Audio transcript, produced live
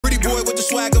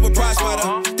swag of a prize fighter.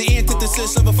 The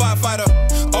antithesis of a firefighter.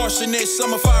 Arsonist,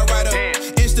 I'm a fire rider.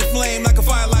 Instant flame like a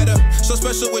firelighter. So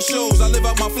special with shows, I live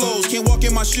out my flows. Can't walk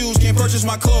in my shoes, can't purchase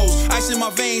my clothes. Ice in my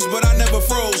veins, but I never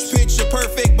froze. Picture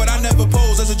perfect, but I never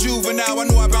pose. As a juvenile, I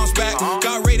knew I bounced back.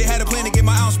 Got rated, had a plan to get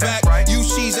my ounce back.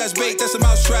 Use cheese as bait, that's a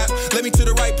mousetrap. Let me to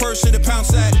the right person to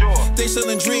pounce at. They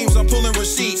selling dreams, I'm pulling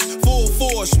receipts. Full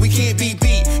force, we can't be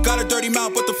beat. Got a dirty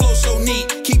mouth, but the flow so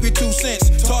neat. Keep your 2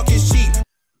 cents, talk is cheap.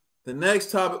 The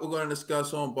next topic we're going to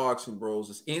discuss on Boxing Bros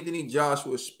is Anthony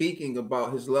Joshua speaking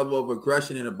about his level of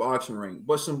aggression in the boxing ring.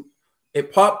 But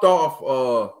it popped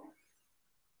off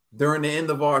during the end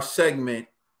of our segment,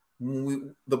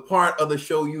 the part of the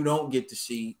show you don't get to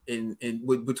see,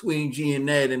 between G and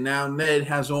Ned, and now Ned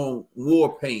has on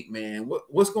war paint, man.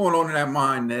 What's going on in that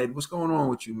mind, Ned? What's going on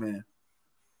with you, man?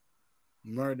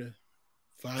 Murder,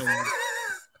 violence,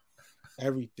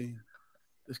 everything.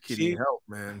 This kid need help,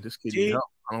 man. This kid need help.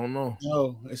 I don't know.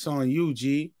 No, it's on you,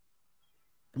 G.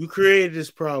 You created this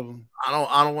problem. I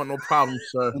don't want no problem,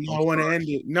 sir. I want to end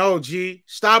it. No, G.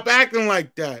 Stop acting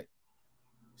like that.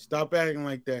 Stop acting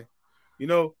like that. You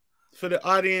know, for the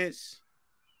audience,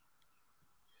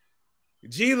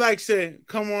 G likes to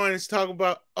come on and talk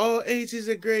about, oh, AJ is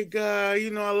a great guy.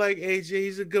 You know, I like AJ.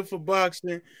 He's a good for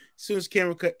boxing. As soon as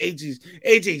camera cut, AJ's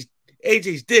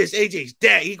this, AJ's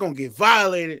that. He gonna get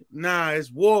violated. Nah, it's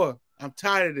war. I'm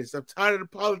tired of this. I'm tired of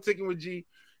the politicking with G.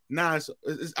 Nah,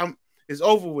 it's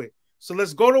over with. So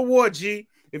let's go to war, G.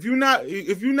 If you're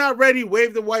not ready,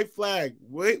 wave the white flag.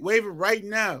 Wave it right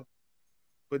now.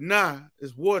 But nah,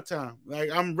 it's wartime. Like,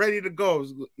 I'm ready to go.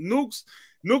 Nukes,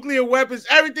 nuclear weapons,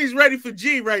 everything's ready for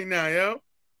G right now, yo.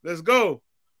 Let's go.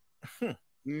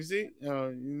 You see?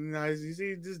 You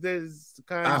see this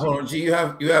kind of hold on, G. You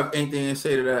have anything to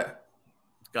say to that?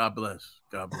 God bless.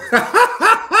 God bless.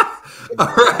 All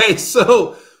right,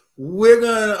 so we're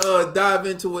gonna dive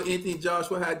into what Anthony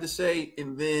Joshua had to say,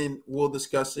 and then we'll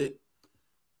discuss it.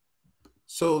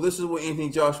 So this is what Anthony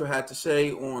Joshua had to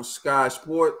say on Sky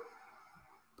Sport.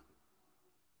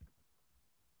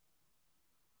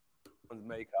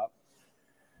 Makeup.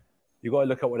 You got to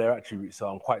look at what their attributes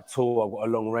are. I'm quite tall. I've got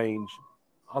a long range.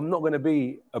 I'm not going to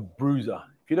be a bruiser.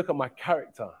 If you look at my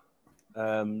character,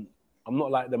 I'm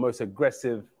not like the most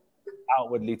aggressive,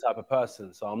 outwardly type of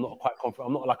person. So I'm not quite confident.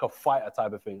 I'm not like a fighter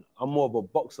type of thing. I'm more of a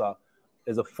boxer.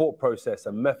 There's a thought process,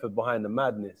 a method behind the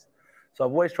madness. So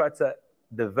I've always tried to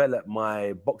develop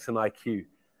my boxing IQ.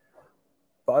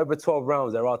 But over 12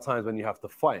 rounds, there are times when you have to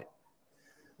fight.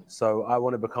 So I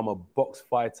want to become a box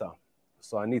fighter.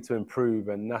 So I need to improve,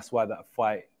 and that's why that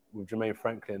fight with Jermaine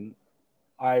Franklin,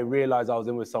 I realized I was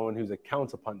in with someone who's a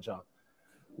counter puncher,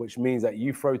 which means that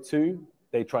you throw 2,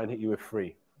 they try and hit you with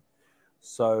 3.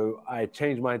 So I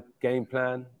changed my game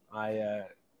plan. I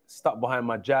stuck behind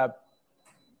my jab,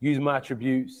 used my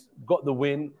attributes, got the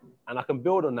win, and I can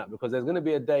build on that because there's going to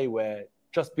be a day where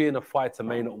just being a fighter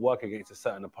may not work against a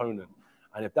certain opponent.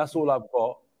 And if that's all I've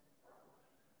got,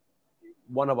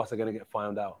 one of us are going to get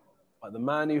found out. But the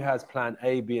man who has plan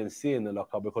A, B, and C in the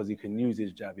locker because he can use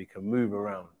his jab, he can move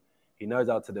around, he knows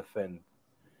how to defend,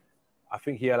 I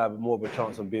think he'll have more of a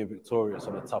chance on being victorious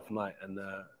on a tough night. And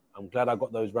I'm glad I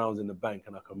got those rounds in the bank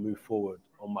and I can move forward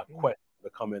on my quest to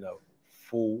becoming a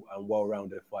full and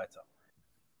well-rounded fighter.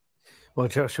 Well,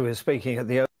 Joshua is speaking at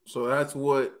the... So that's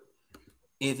what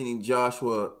Anthony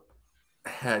Joshua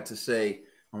had to say.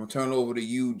 I'm going to turn it over to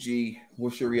you, G.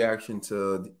 What's your reaction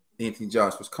to Anthony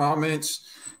Joshua's comments,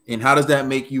 and how does that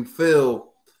make you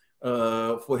feel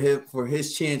for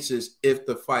his chances if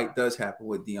the fight does happen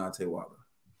with Deontay Wilder?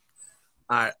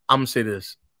 All right, I'm gonna say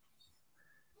this.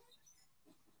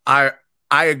 I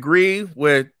agree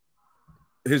with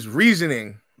his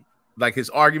reasoning, like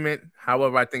his argument.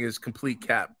 However, I think it's complete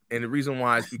cap, and the reason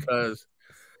why is because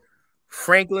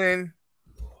Franklin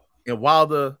and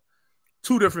Wilder,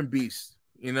 2 different beasts.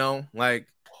 You know, like.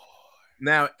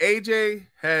 Now, AJ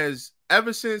has,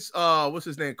 ever since, what's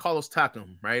his name, Carlos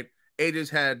Takam, right?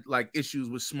 AJ's had, like, issues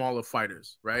with smaller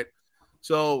fighters, right?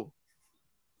 So,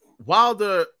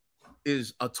 Wilder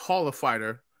is a taller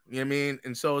fighter, you know what I mean?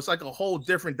 And so, it's like a whole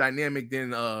different dynamic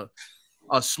than a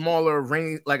smaller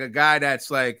range, like a guy that's,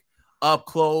 like, up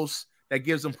close, that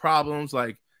gives him problems.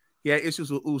 Like, he had issues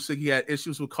with Usyk. He had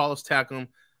issues with Carlos Takam.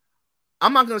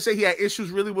 I'm not going to say he had issues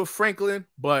really with Franklin,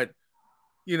 but,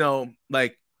 you know,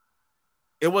 like,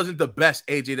 it wasn't the best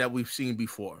AJ that we've seen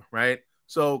before, right?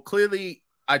 So clearly,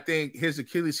 I think his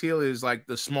Achilles heel is like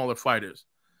the smaller fighters.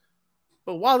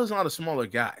 But Wilder's not a smaller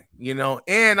guy, you know?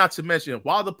 And not to mention,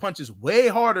 Wilder punches way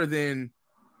harder than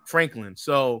Franklin.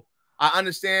 So I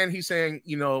understand he's saying,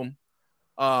 you know,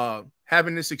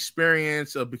 having this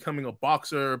experience of becoming a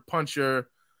boxer, puncher,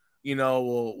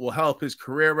 will help his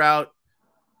career out.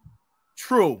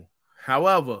 True.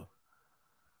 However,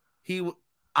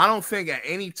 I don't think at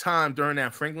any time during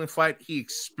that Franklin fight he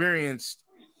experienced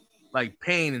like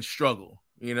pain and struggle.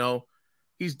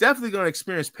 He's definitely going to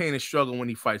experience pain and struggle when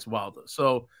he fights Wilder.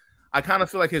 So I kind of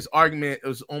feel like his argument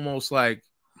was almost like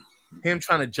him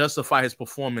trying to justify his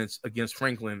performance against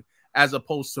Franklin, as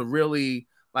opposed to really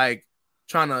like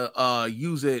trying to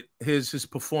use his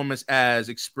performance as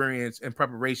experience and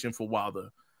preparation for Wilder.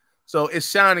 So it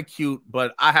sounded cute,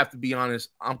 but I have to be honest,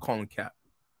 I'm calling cap.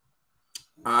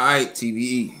 All right,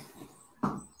 TVE.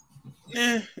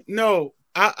 No,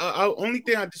 I only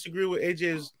thing I disagree with AJ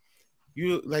is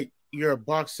you're a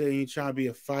boxer and you're trying to be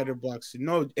a fighter boxer.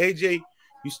 No, AJ,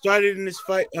 you started in this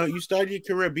fight. You started your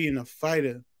career being a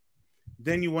fighter.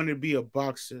 Then you wanted to be a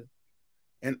boxer.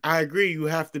 And I agree, you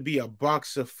have to be a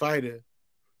boxer fighter.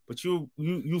 But you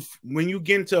when you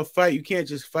get into a fight, you can't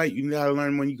just fight. You gotta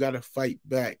learn when you gotta fight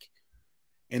back.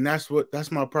 And that's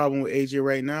my problem with AJ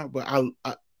right now. But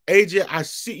AJ, I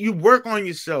see you work on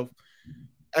yourself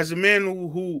as a man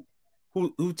who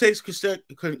takes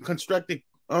constructive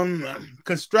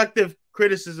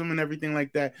criticism and everything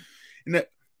like that, and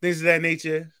things of that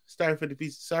nature. Sorry for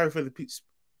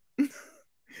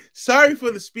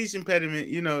the speech impediment.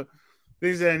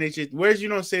 Things of that nature. Words you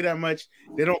don't say that much,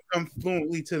 they don't come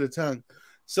fluently to the tongue.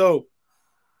 So,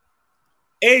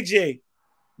 AJ,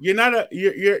 you're not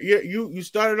you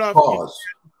started off. Pause.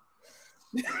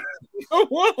 Come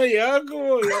on,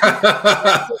 y'all.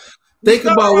 Think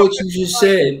about what you just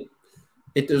said.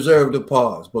 It deserved a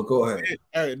pause, but go ahead.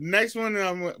 All right, next one that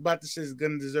I'm about to say is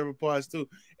going to deserve a pause too.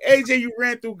 AJ, you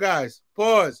ran through guys.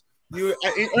 Pause. You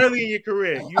early in your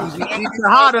career. You was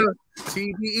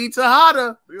TVE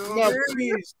Tejada.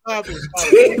 Stop it.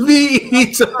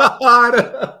 TVE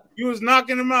Tejada. You was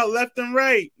knocking them out left and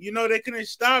right. They couldn't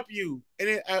stop you. And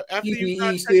then after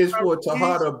TVE stands for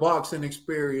Tejada Boxing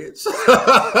Experience.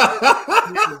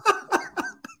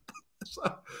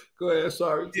 Go ahead.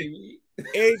 Sorry, TVE.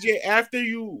 AJ, after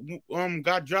you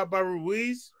got dropped by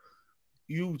Ruiz,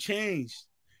 you changed.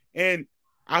 And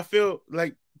I feel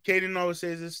like Caden always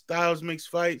says this, styles makes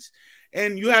fights.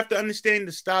 And you have to understand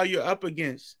the style you're up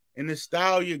against. And the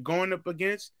style you're going up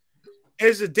against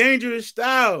is a dangerous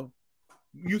style.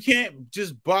 You can't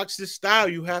just box this style.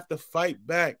 You have to fight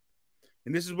back.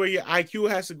 And this is where your IQ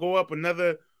has to go up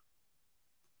another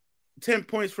 10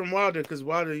 points from Wilder, because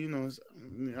Wilder,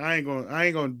 I ain't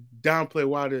gonna downplay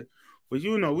Wilder. But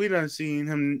we done seen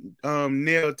him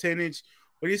nail 10-inch.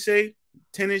 What do you say?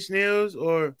 10-inch nails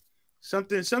or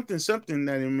something that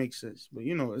didn't make sense. But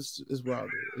it's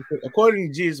Wilder. According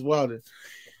to G, it's Wilder.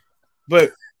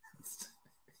 But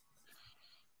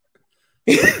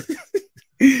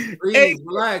Breathe,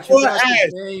 relax. You got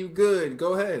this, man. You good.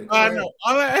 Go ahead. I know.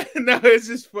 It's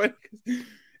just funny.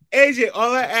 AJ,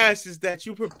 all I ask is that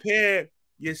you prepare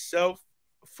yourself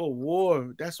for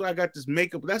war. That's why I got this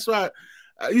makeup. That's why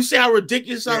you see how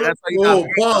ridiculous I look. Whoa,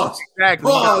 pause.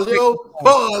 Exactly. Pause, yo.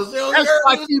 That's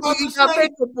why TVE got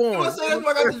makeup on. That's why I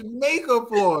got this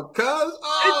makeup on, cuz.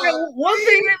 One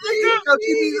thing that's why I got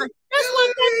this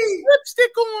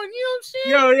lipstick on. You know what I'm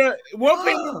saying? Yeah. One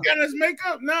thing got his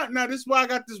makeup. No, this is why I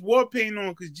got this war paint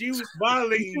on, because G was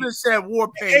violating. You should have said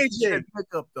war paint. AJ.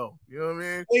 Makeup, though. You know what I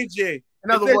mean? AJ. In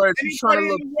other words, he's trying to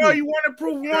look cute. You want to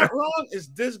prove one wrong? It's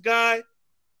this guy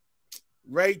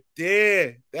right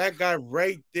there. That guy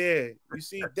right there. You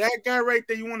see that guy right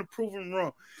there? You want to prove him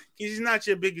wrong. He's not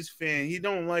your biggest fan. He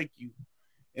don't like you.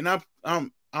 And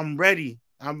I'm ready.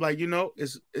 I'm like,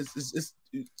 it's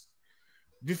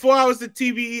before I was the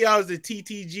TBE, I was the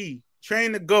TTG.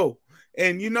 Train to go.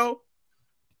 And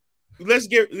let's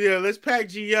pack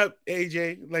G up,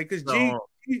 AJ. Like, cause G I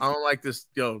don't like this,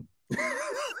 yo.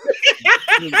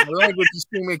 The language is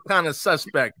seeming kind of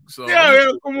suspect. So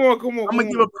come on. I'm gonna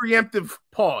give a preemptive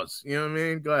pause. You know what I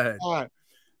mean? Go ahead. All right.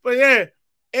 But yeah,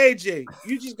 AJ,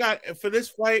 you just got for this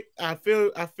fight. I feel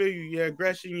you. Your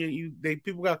aggression.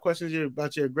 People got questions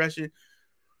about your aggression.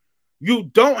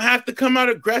 You don't have to come out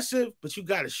aggressive, but you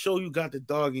got to show you got the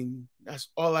dog in you. That's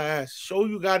all I ask. Show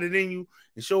you got it in you,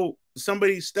 and show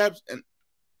somebody steps. And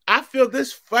I feel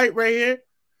this fight right here,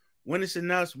 when it's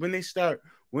announced, when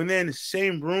they're in the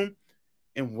same room,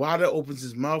 and Wilder opens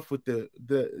his mouth with to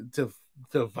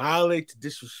violate, to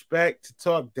disrespect, to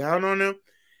talk down on him,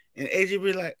 and AJ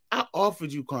be like, I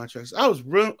offered you contracts. I was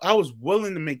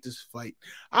willing to make this fight.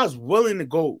 I was willing to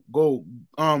go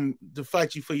to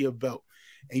fight you for your belt.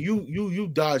 And you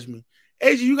dodged me.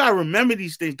 AJ, you gotta remember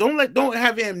these things. Don't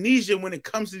have amnesia when it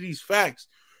comes to these facts.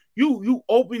 You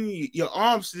open your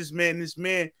arms to this man. This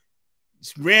man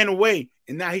ran away,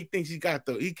 and now he thinks he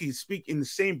can speak in the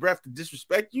same breath to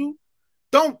disrespect you.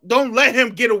 Don't let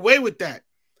him get away with that.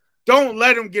 Don't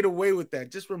let him get away with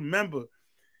that. Just remember,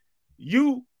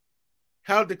 you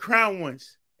held the crown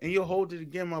once, and you'll hold it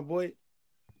again, my boy.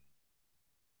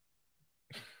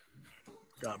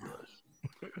 God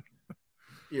bless.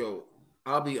 Yo,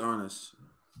 I'll be honest,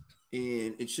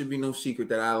 and it should be no secret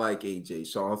that I like AJ.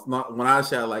 So if not, when I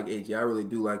say I like AJ, I really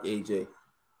do like AJ.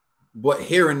 But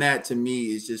hearing that to me,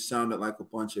 it just sounded like a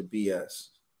bunch of BS.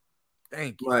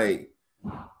 Thank you. Like,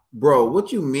 bro,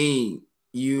 what you mean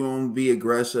you don't be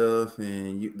aggressive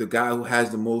and the guy who has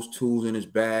the most tools in his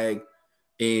bag,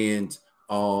 and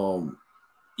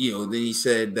you know, then he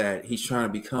said that he's trying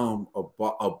to become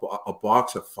a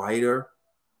boxer fighter.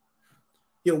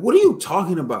 Yo, what are you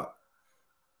talking about?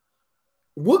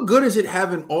 What good is it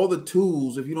having all the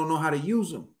tools if you don't know how to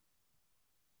use them?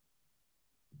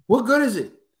 What good is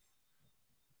it?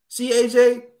 See,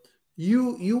 AJ,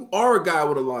 you are a guy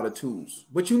with a lot of tools,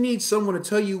 but you need someone to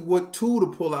tell you what tool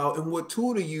to pull out and what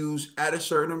tool to use at a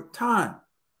certain time.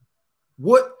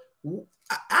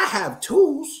 I have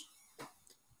tools.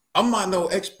 I'm not no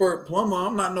expert plumber.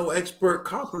 I'm not no expert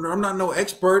carpenter. I'm not no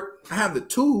expert. I have the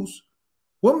tools.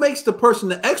 What makes the person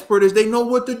the expert is they know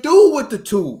what to do with the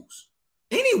tools.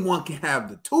 Anyone can have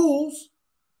the tools.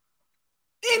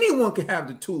 Anyone can have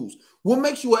the tools. What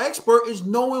makes you an expert is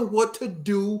knowing what to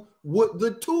do with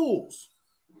the tools.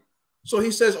 So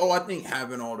he says, oh, I think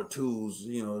having all the tools,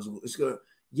 you know, it's good.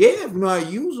 Yeah, if you know how to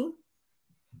use them.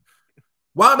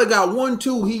 Wilder got one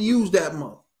tool, he used that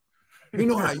month. He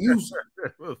know how to use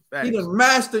it. He done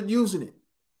mastered using it.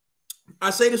 I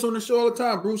say this on the show all the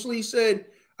time. Bruce Lee said,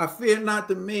 I fear not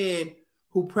the man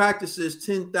who practices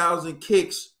 10,000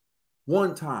 kicks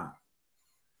one time.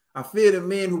 I fear the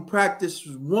man who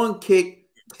practices one kick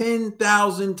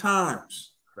 10,000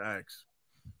 times. Facts.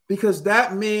 Because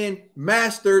that man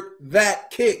mastered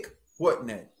that kick. What,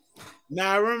 Ned?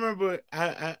 Now I remember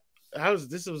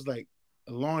this was like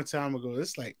a long time ago.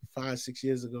 This like 5-6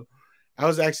 years ago. I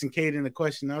was asking Caden a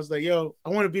question. I was like, yo, I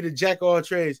want to be the jack of all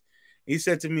trades. He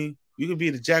said to me, you can be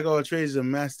the jack of all trades and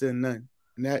master of none.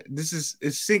 And that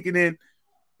it's sinking in.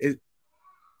 You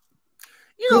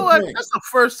know what? That's the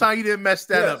first time you didn't mess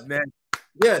that up, Ned.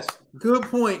 Yes. Good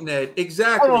point, Ned.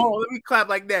 Exactly. Oh, let me clap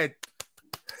like that.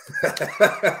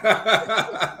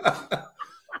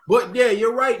 But yeah,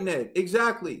 you're right, Ned.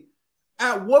 Exactly.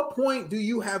 At what point do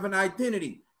you have an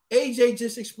identity? AJ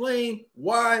just explained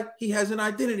why he has an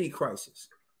identity crisis.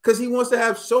 Because he wants to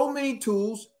have so many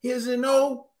tools, he doesn't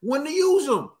know when to use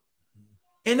them.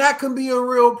 And that can be a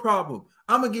real problem.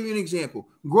 I'm going to give you an example.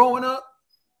 Growing up,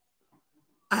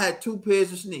 I had 2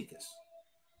 pairs of sneakers.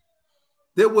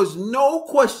 There was no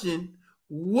question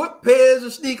what pairs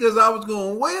of sneakers I was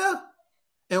going to wear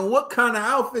and what kind of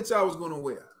outfits I was going to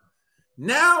wear.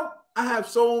 Now I have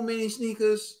so many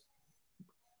sneakers.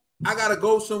 I got to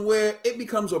go somewhere. It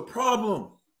becomes a problem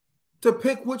to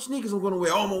pick which sneakers I'm going to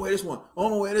wear. Oh, I'm going to wear this one. Oh,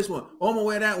 I'm going to wear this one. Oh, I'm going to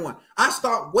wear that one. I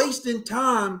start wasting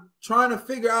time trying to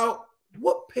figure out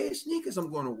what pair of sneakers I'm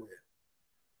going to wear.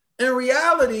 In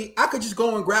reality, I could just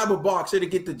go and grab a boxer to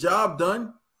get the job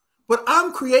done, but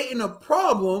I'm creating a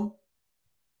problem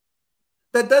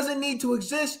that doesn't need to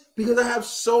exist because I have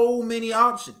so many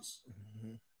options.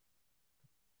 Mm-hmm.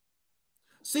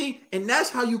 See, and that's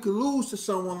how you can lose to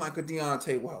someone like a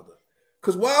Deontay Wilder,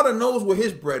 because Wilder knows where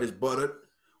his bread is buttered.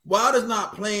 Wilder's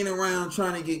not playing around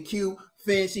trying to get cute,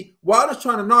 fancy. Wilder's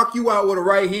trying to knock you out with a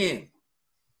right hand.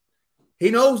 He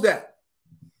knows that.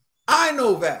 I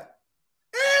know that.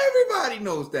 Everybody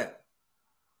knows that.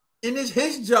 And it's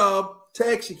his job to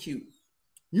execute.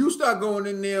 You start going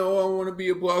in there, oh, I want to be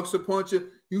a boxer puncher.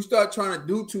 You start trying to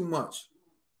do too much.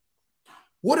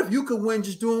 What if you could win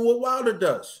just doing what Wilder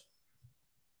does?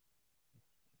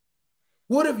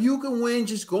 What if you can win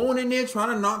just going in there trying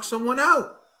to knock someone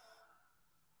out?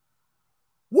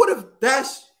 What if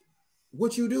that's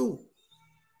what you do?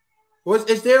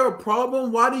 Is there a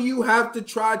problem? Why do you have to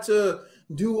try to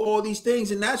do all these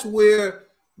things? And that's where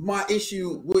my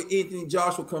issue with Anthony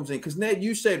Joshua comes in. Because, Ned,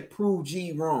 you said prove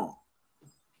G wrong.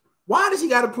 Why does he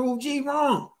got to prove G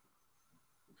wrong?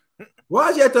 Why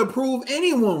does he have to prove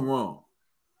anyone wrong?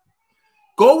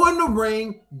 Go in the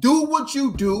ring, do what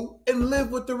you do, and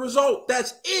live with the result.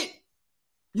 That's it.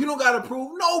 You don't got to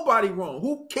prove nobody wrong.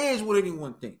 Who cares what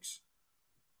anyone thinks?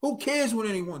 Who cares what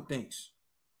anyone thinks?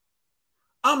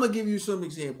 I'm going to give you some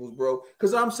examples, bro,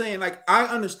 because I'm saying, like, I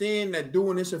understand that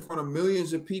doing this in front of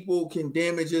millions of people can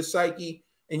damage your psyche,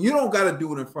 and you don't got to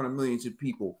do it in front of millions of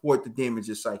people for it to damage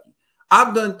your psyche.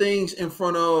 I've done things in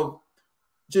front of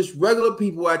just regular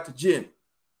people at the gym,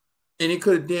 and it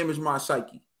could have damaged my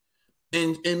psyche.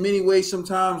 And in many ways,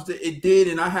 sometimes it did,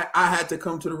 and I had to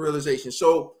come to the realization.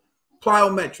 So,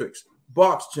 plyometrics,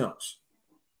 box jumps.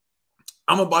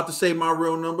 I'm about to say my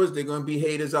real numbers. They're going to be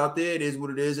haters out there. It is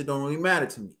what it is. It don't really matter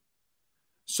to me.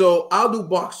 So I'll do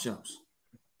box jumps.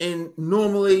 And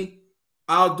normally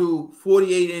I'll do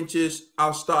 48 inches.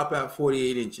 I'll stop at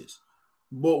 48 inches.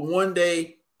 But one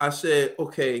day I said,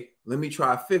 okay, let me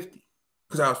try 50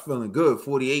 because I was feeling good.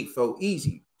 48 felt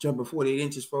easy. Jumping 48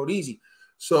 inches felt easy.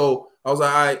 So I was like,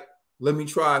 all right, let me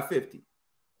try 50.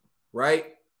 Right?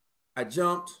 I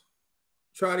jumped,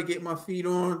 tried to get my feet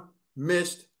on,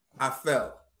 missed. I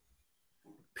fell.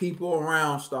 People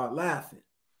around start laughing.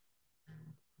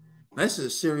 That's a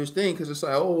serious thing because it's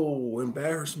like, oh,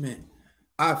 embarrassment.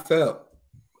 I fell.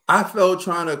 I fell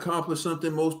trying to accomplish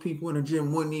something most people in the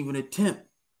gym wouldn't even attempt.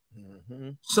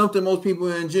 Mm-hmm. Something most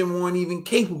people in the gym weren't even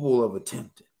capable of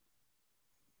attempting.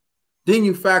 Then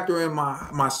you factor in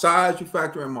my size, you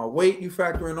factor in my weight, you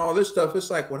factor in all this stuff.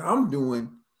 It's like what I'm doing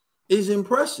is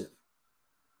impressive.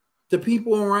 The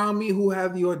people around me who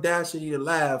have the audacity to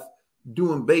laugh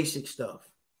doing basic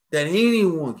stuff that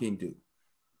anyone can do.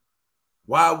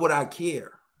 Why would I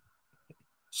care?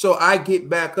 So I get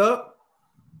back up.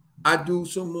 I do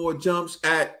some more jumps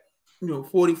at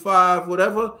 45,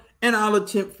 whatever, and I'll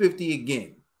attempt 50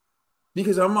 again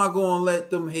because I'm not going to let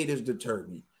them haters deter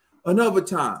me. Another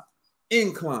time,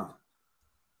 incline.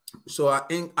 So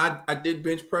I did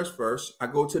bench press first. I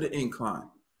go to the incline.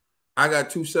 I got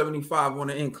 275 on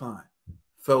the incline.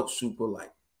 Felt super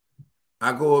light.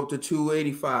 I go up to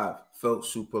 285. Felt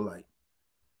super light.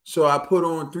 So I put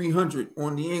on 300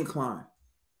 on the incline.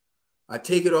 I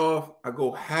take it off. I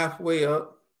go halfway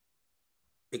up.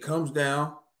 It comes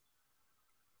down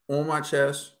on my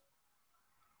chest.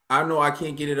 I know I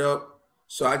can't get it up.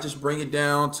 So I just bring it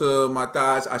down to my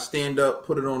thighs. I stand up,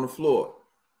 put it on the floor.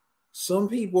 Some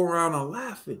people around are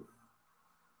laughing.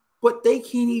 But they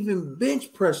can't even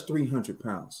bench press 300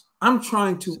 pounds. I'm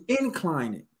trying to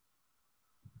incline it.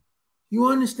 You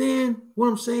understand what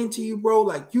I'm saying to you, bro?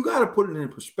 Like, you got to put it in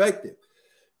perspective.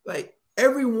 Like,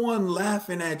 everyone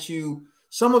laughing at you,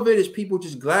 some of it is people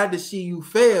just glad to see you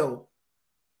fail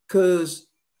because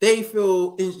they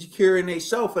feel insecure in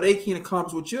themselves or they can't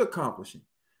accomplish what you're accomplishing.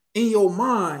 In your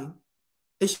mind,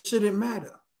 it shouldn't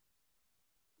matter.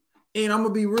 And I'm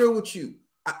going to be real with you.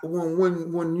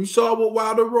 When you saw what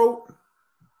Wilder wrote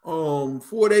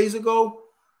 4 days ago,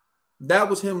 that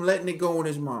was him letting it go in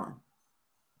his mind.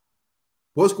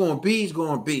 What's going to be is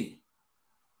going to be.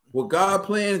 What God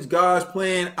plans is God's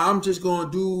plan. I'm just going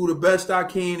to do the best I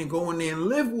can and go in there and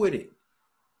live with it.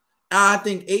 I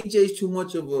think AJ's too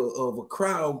much of a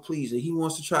crowd pleaser. He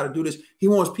wants to try to do this. He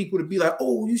wants people to be like,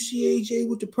 oh, you see AJ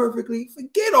with the perfectly.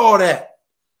 Forget all that.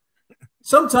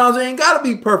 Sometimes it ain't got to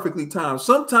be perfectly timed.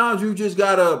 Sometimes you just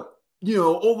got to,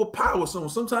 overpower someone.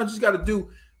 Sometimes you just got to do.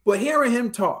 But hearing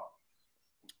him talk,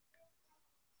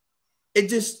 he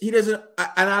doesn't,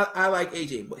 I like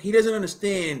AJ, but he doesn't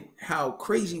understand how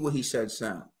crazy what he said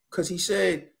sound. Because he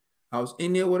said, I was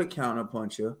in there with a counter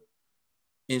puncher.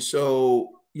 And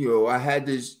so, I had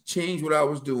to change what I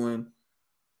was doing.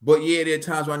 But yeah, there are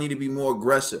times where I need to be more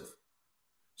aggressive.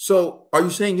 So are you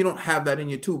saying you don't have that in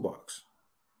your toolbox?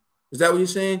 Is that what you're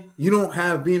saying? You don't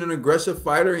have being an aggressive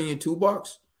fighter in your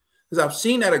toolbox? Because I've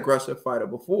seen that aggressive fighter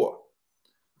before.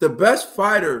 The best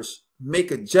fighters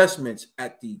make adjustments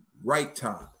at the right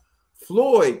time.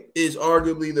 Floyd is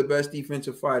arguably the best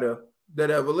defensive fighter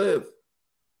that ever lived.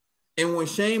 And when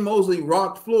Shane Mosley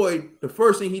rocked Floyd, the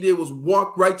first thing he did was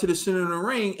walk right to the center of the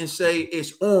ring and say,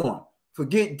 it's on.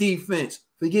 Forget defense.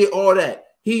 Forget all that.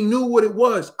 He knew what it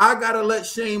was. I got to let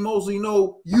Shane Mosley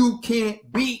know you can't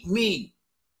beat me.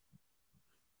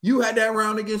 You had that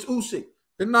round against Usyk,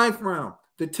 the 9th round,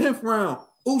 the 10th round.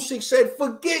 Usyk said,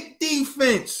 forget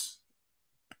defense.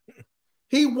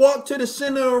 He walked to the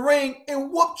center of the ring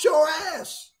and whooped your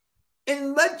ass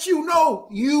and let you know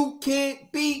you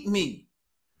can't beat me.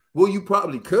 Well, you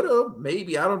probably could have.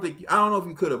 Maybe. I don't know if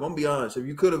you could have. I'm going to be honest. If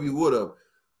you could have, you would have.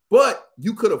 But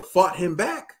you could have fought him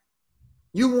back.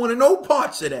 You want to know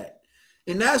parts of that.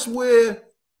 And that's where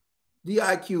the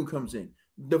IQ comes in.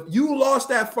 You lost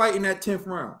that fight in that 10th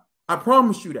round. I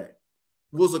promise you that.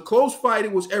 It was a close fight.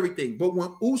 It was everything. But when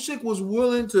Usyk was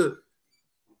willing to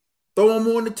throw him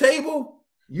on the table,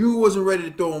 you wasn't ready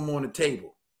to throw him on the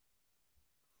table.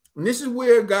 And this is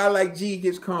where a guy like G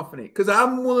gets confident. Because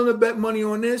I'm willing to bet money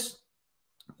on this.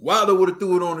 Wilder would have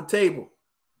threw it on the table.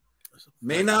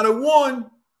 May not have won,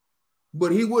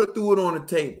 but he would have threw it on the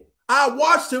table. I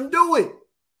watched him do it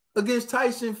against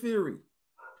Tyson Fury.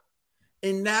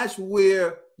 And that's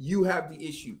where you have the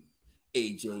issue,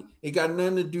 AJ. It got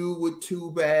nothing to do with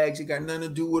 2 bags. It got nothing to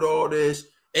do with all this.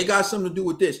 It got something to do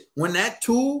with this. When that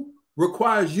tool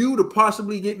requires you to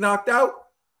possibly get knocked out,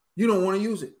 you don't want to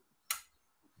use it.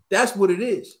 That's what it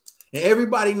is. And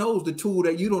everybody knows the tool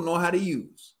that you don't know how to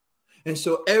use. And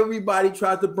so everybody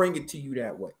tries to bring it to you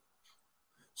that way.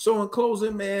 So in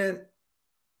closing, man,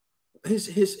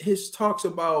 his talks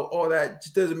about all that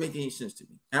just doesn't make any sense to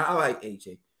me. And I like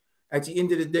AJ. At the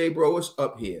end of the day, bro, it's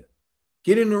up here.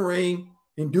 Get in the ring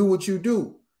and do what you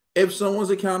do. If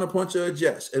someone's a counterpuncher,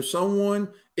 adjust. If someone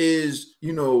is,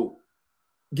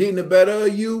 getting the better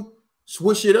of you,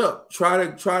 switch it up. Try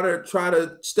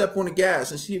to step on the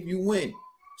gas and see if you win.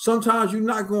 Sometimes you're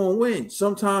not going to win.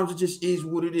 Sometimes it just is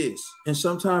what it is. And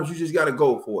sometimes you just got to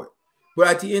go for it. But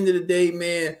at the end of the day,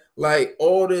 man, like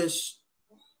all this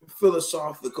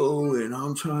philosophical and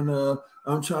I'm trying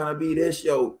to be this,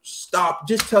 stop.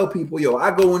 Just tell people,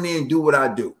 I go in there and do what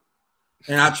I do.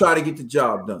 And I try to get the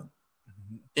job done.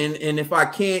 And if I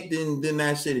can't, then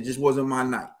that's it. It just wasn't my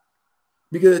night.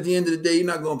 Because at the end of the day, you're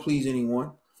not going to please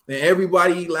anyone. And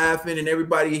everybody laughing and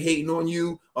everybody hating on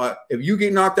you. If you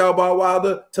get knocked out by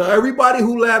Wilder, tell everybody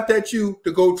who laughed at you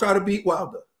to go try to beat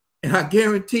Wilder. And I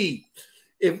guarantee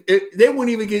if they wouldn't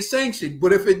even get sanctioned.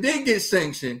 But if it did get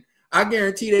sanctioned, I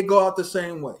guarantee they go out the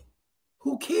same way.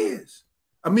 Who cares?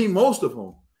 I mean, most of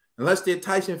them, unless they're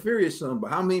Tyson Fury or something.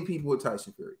 But how many people are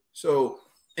Tyson Fury? So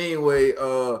anyway,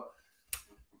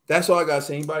 that's all I got to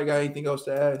say. Anybody got anything else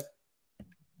to add?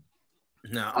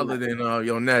 Nah, other than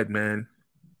Ned, man.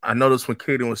 I noticed when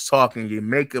Kaden was talking, your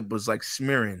makeup was like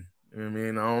smearing. You know what I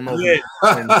mean? I don't know.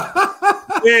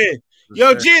 Yeah.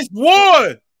 Yo, just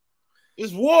war.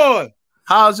 It's war.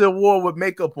 How's it war with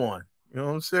makeup on? You know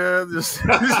what I'm saying?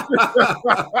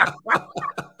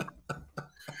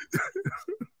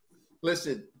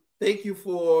 Listen, thank you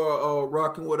for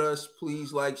rocking with us.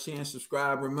 Please like, share, and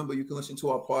subscribe. Remember, you can listen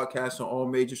to our podcast on all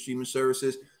major streaming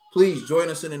services. Please join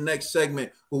us in the next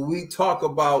segment where we talk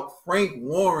about Frank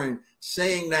Warren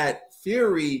saying that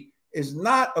Fury is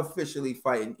not officially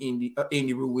fighting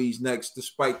Andy Ruiz next,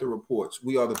 despite the reports.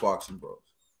 We are the Boxing Bros.